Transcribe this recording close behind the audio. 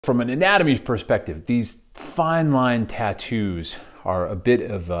From an anatomy perspective, these fine line tattoos are a bit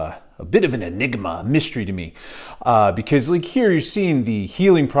of an enigma, a mystery to me, because like here you're seeing the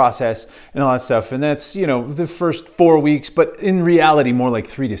healing process and all that stuff, and that's, you know, the first 4 weeks, but in reality more like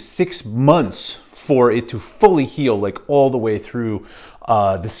 3 to 6 months for it to fully heal, like all the way through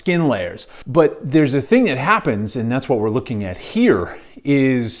the skin layers. But there's a thing that happens, and that's what we're looking at here,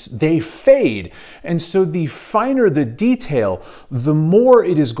 is they fade. And so the finer the detail, the more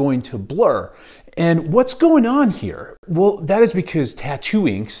it is going to blur. And what's going on here? Well, that is because tattoo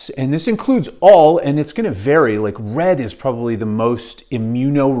inks, and this includes all, and it's going to vary, like red is probably the most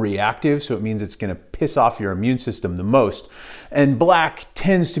immunoreactive, so it means it's going to piss off your immune system the most. And black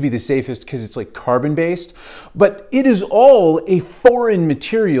tends to be the safest because it's like carbon-based, but it is all a foreign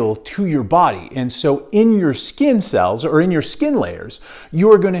material to your body. And so in your skin cells, or in your skin layers, you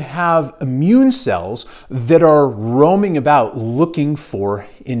are going to have immune cells that are roaming about looking for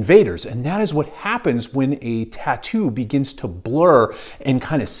invaders. And that is what happens when a tattoo begins to blur and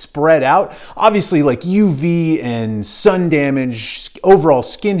kind of spread out. Obviously, like UV and sun damage, overall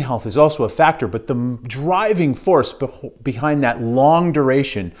skin health is also a factor, but the driving force behind that long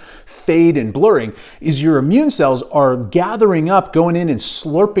duration fade and blurring is your immune cells are gathering up, going in and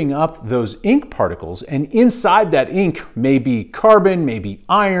slurping up those ink particles. And inside that ink may be carbon, maybe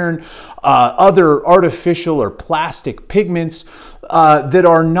iron, other artificial or plastic pigments that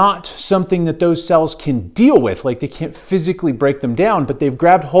are not something that those cells can deal with. Like they can't physically break them down, but they've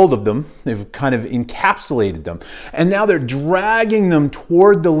grabbed hold of them, they've kind of encapsulated them, and now they're dragging them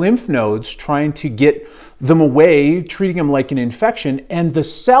toward the lymph nodes, trying to get them away, treating them like an infection, and the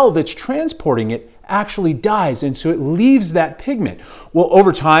cell that's transporting it actually dies, and so it leaves that pigment. Well,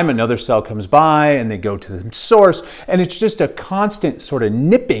 over time, another cell comes by and they go to the source, and it's just a constant sort of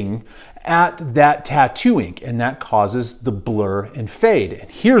nipping at that tattoo ink, and that causes the blur and fade. And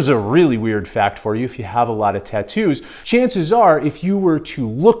here's a really weird fact for you: if you have a lot of tattoos, chances are if you were to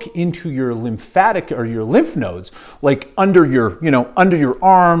look into your lymphatic or your lymph nodes, like under your, under your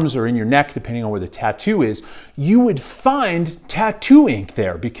arms or in your neck, depending on where the tattoo is, you would find tattoo ink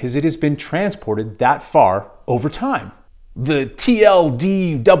there because it has been transported that far over time. The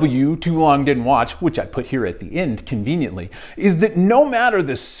TLDW, too long didn't watch, which I put here at the end conveniently, is that no matter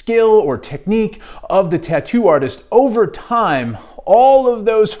the skill or technique of the tattoo artist, over time, all of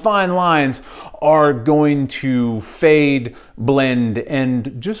those fine lines are going to fade, blend,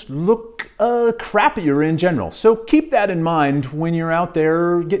 and just look crappier in general. So keep that in mind when you're out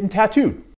there getting tattooed.